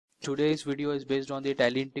Today's video is based on the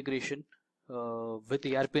Tally integration with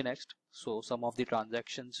ERPNext. So some of the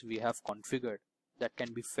transactions we have configured that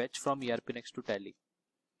can be fetched from ERPNext to Tally.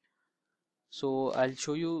 So I'll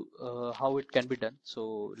show you how it can be done.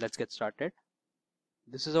 So let's get started.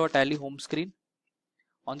 This is our Tally home screen.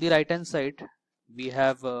 On the right hand side we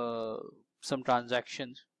have some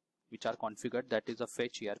transactions which are configured, that is a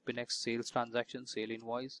fetch ERPNext sales transaction, sale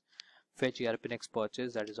invoice, fetch ERPNext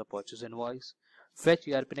purchase, that is a purchase invoice, fetch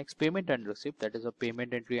ERPNext payment and receipt, that is a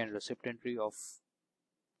payment entry and receipt entry of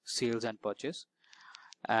sales and purchase,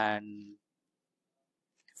 and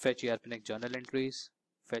fetch ERPNext journal entries,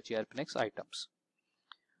 fetch ERPNext items.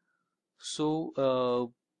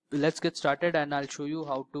 So let's get started and I'll show you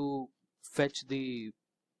how to fetch the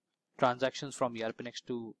transactions from ERPNext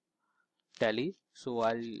to Tally. So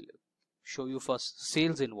I'll show you first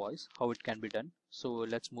sales invoice, how it can be done. So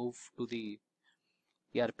let's move to the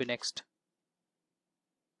ERPNext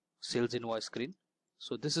sales invoice screen.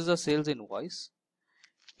 So this is a sales invoice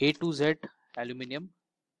A to Z aluminum,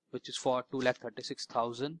 which is for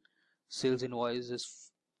 2,36,000. Sales invoice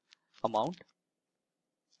is amount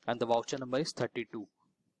and the voucher number is 32,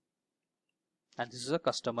 and this is a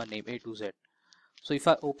customer name A to Z. So if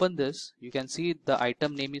I open this, you can see the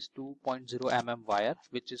item name is 2.0 mm wire,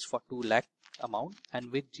 which is for 2 lakh amount,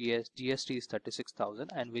 and with GST is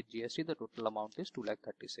 36,000, and with GST the total amount is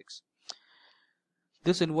 2,36,000.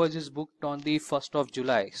 This invoice is booked on the 1st of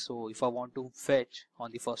July. So if I want to fetch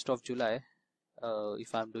on the 1st of July,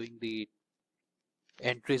 if I'm doing the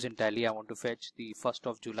entries in Tally, I want to fetch the 1st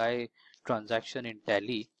of July transaction in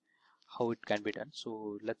Tally, how it can be done.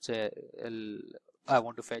 So let's say I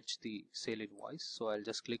want to fetch the sale invoice. So I'll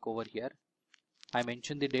just click over here. I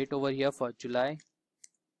mention the date over here for July.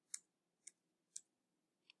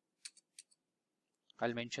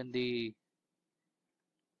 I'll mention the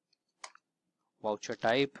voucher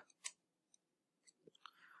type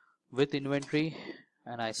with inventory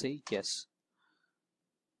and I say yes.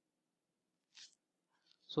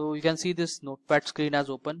 So you can see this notepad screen has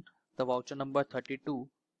opened. The voucher number 32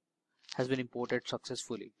 has been imported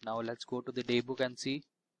successfully. Now let's go to the daybook and see.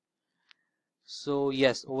 So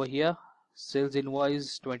yes, over here sales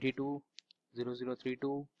invoice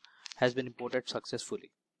 220032 has been imported successfully.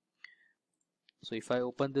 So if I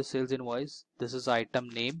open this sales invoice, this is item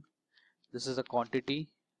name, this is a quantity,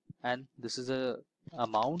 and this is a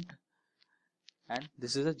amount, and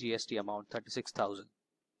this is a GST amount 36,000.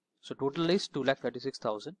 So total is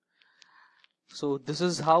 2,36,000. So this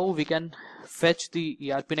is how we can fetch the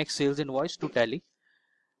ERPNext sales invoice to Tally.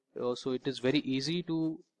 So it is very easy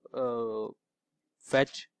to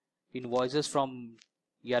fetch invoices from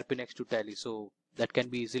ERPNext to Tally. So that can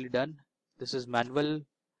be easily done. This is manual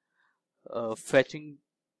fetching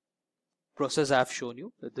process I have shown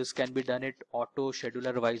you. This can be done it auto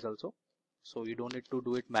scheduler wise also. So you don't need to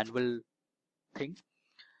do it manual thing.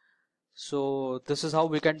 So this is how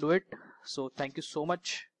we can do it. So thank you so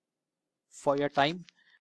much for your time.